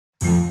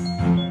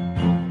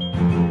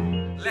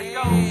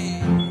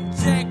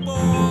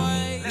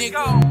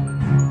nigga.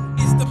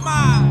 It's the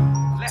mob.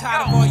 I'm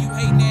tired of all you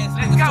hating ass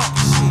niggas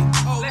talking shit.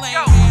 Oh, lame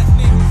ass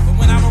niggas. But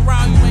when I'm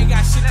around, you ain't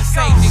got shit to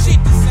say, nigga. Shit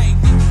to say,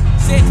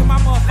 nigga. Say it to my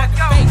motherfucking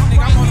face,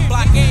 nigga. I'm on the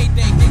block every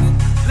day, nigga.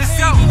 Let's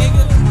go.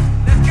 Nigga.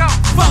 Let's go.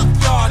 Fuck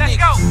y'all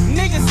niggas.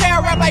 Niggas say I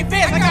rap like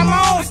Vince, I got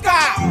my own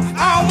style.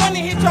 I don't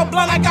wanna hit your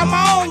blunt, I got my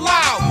own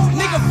loud.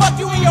 Nigga, fuck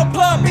you in your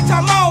blood, bitch,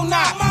 I'm on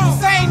now.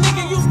 The same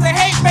nigga used to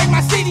hate, make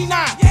my CD 9.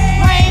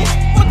 Lame,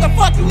 what the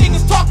fuck you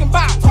niggas talking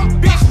about?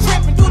 Bitch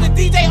trippin', do the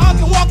DJ Unk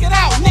and walk it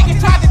out. Niggas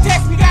tried to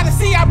text me, gotta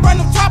see I run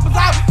them choppers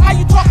out. How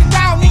you talking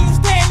down, and you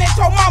stayin' at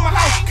your mama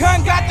house?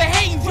 Cun got the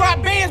hate and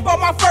drop bands, bought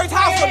my first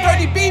house. So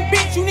dirty B,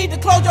 bitch, you need to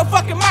close your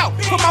fucking mouth.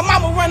 Cause my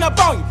mama run up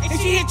on you, and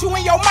she hit you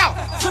in your mouth.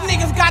 Some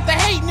niggas got the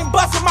hating and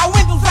bustin' my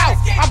windows out.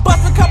 I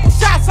bust a couple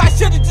shots, I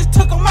should've just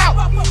took them out.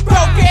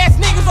 Broke ass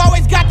niggas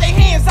always got their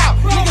hands out.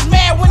 Niggas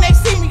mad when they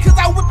see me cause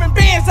I whippin'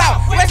 bands out.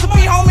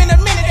 Recipe home in a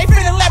minute, they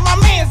finna let my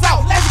mans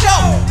out. Let's go.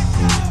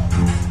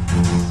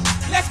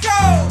 Let's go.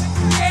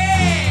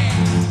 Yeah.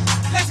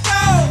 Let's go.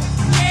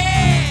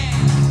 Yeah.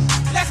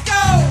 Let's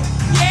go.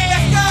 Yeah.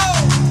 Let's go.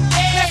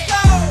 Yeah. Let's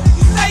go.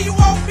 You say you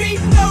won't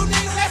beef, no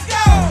nigga, let's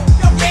go.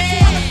 Yo, bitch, you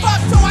wanna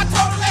fuck, so I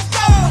told her let's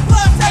go.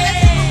 Plus, say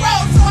let's hit the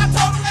road, so I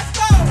told her let's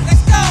go.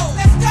 Let's go.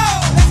 Let's go.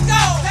 Let's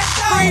go. Let's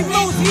go. Free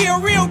Moose, he a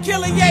real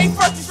killer, yeah, he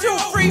first to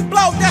shoot. Free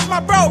Blow, that's my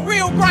bro,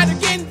 real grinder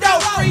getting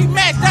dope. Free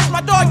Mac, that's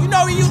my dog, you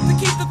know he used to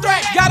keep the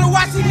threat. Gotta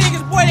watch these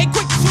niggas, boy, they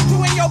quick to shoot you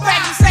in your back.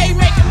 You say he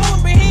make it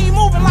move, but he ain't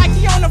moving like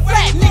he on the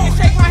flat. Niggas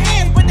shake my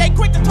hands, but they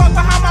quick to talk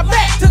behind my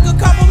back. Took a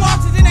couple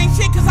losses, it ain't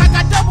shit cause I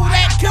got double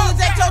that. Killers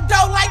at your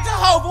door like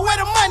Jehovah, where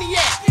the money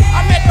at?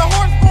 I'm at the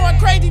horse going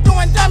crazy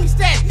doing dummy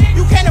stats.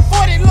 You can't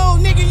afford it, little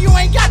nigga, you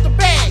ain't got the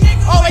bag.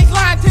 Always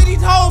lying to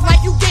these hoes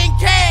like you getting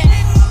cash.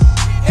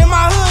 In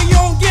my hood, you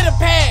don't get a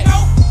pass.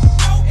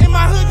 In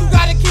my hood, you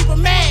gotta keep a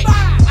mad.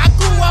 I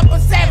grew up a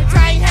savage,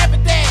 I ain't have a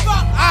dad.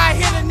 I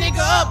hit a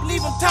nigga up,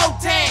 leave him toe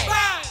tag.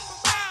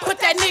 Put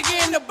that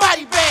nigga in the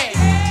body bag.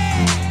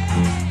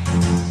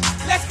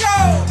 Let's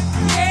go.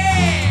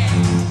 Yeah.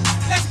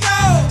 Let's go.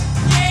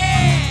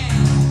 Yeah.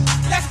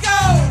 Let's go.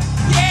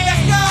 Yeah.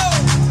 Let's go.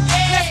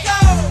 Yeah. Let's go.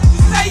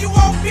 You say you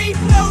won't beef,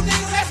 little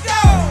nigga, let's go.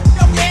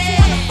 Yo, bitch, you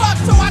wanna fuck,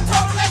 so I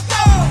told her let's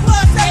go.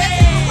 Plus, say let's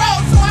hit the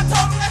road, so I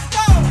told her let's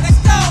go.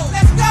 Let's go.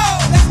 Let's go.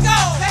 Let's go.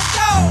 Let's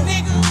go,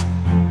 nigga.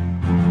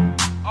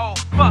 Oh,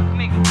 fuck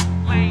niggas,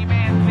 lame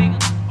ass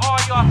niggas. All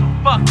y'all some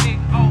fuck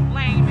niggas. Oh,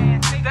 lame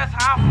ass niggas. That's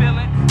how I'm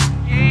feeling.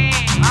 Yeah,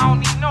 I don't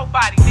need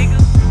nobody, nigga.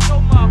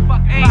 No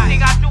motherfucking body.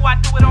 Anything I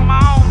do it on my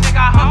own, nigga.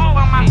 I hustle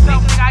by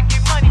myself, nigga. I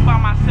get money by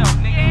myself,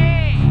 nigga.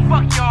 Yeah.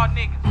 Fuck y'all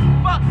niggas.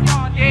 Fuck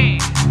y'all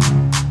niggas.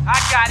 Yeah. I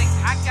got it.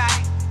 I got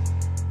it.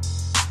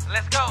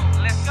 Let's go.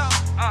 Let's go.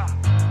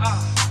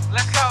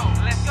 Let's go.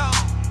 Let's go.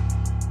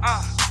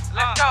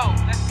 Let's go.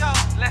 Let's go.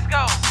 Let's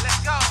go. Let's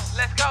go.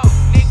 Let's go,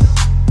 nigga.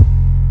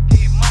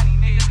 Get money,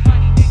 nigga.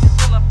 Money, nigga.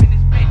 Fill up in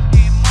this bitch.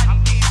 Get money. I'm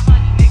getting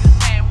money. Niggas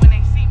mad when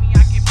they see me.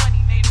 I get money,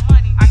 nigga.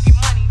 Money. I get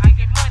money. I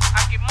get money.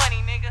 I get money,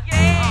 nigga.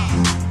 Yeah.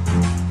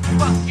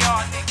 Fuck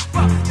y'all, nigga.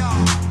 Fuck y'all.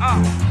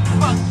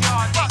 Fuck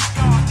y'all, nigga. Fuck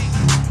y'all,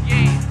 nigga.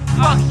 Yeah.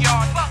 Fuck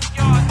y'all. Fuck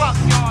y'all. Fuck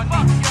y'all.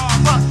 Fuck y'all.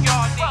 Fuck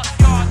y'all, nigga. Fuck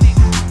y'all,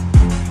 nigga.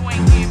 You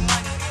ain't getting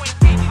money. You ain't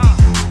getting you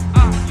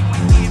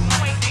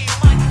ain't getting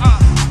money.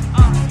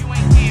 You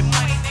ain't getting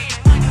money, nigga.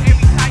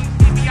 Every time you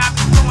see me, I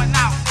be going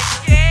out,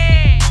 nigga.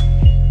 Yeah.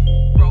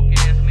 Broke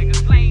ass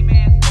niggas, lame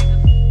ass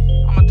niggas.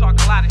 I'ma talk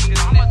a lot of shit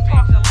on this bitch.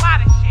 I'ma talk a lot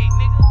of shit,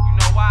 nigga. You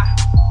know why?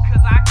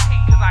 Cause I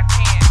can. Cause I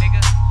can, nigga.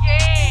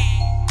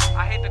 Yeah.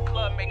 I hit the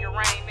club, make it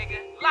rain, nigga.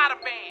 Lot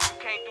of bands. You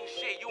can't do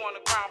shit. You on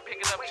the ground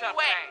picking up chump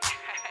change.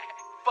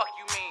 Fuck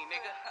you mean,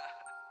 nigga.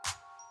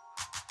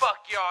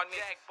 Fuck y'all niggas.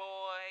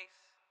 JackBoys.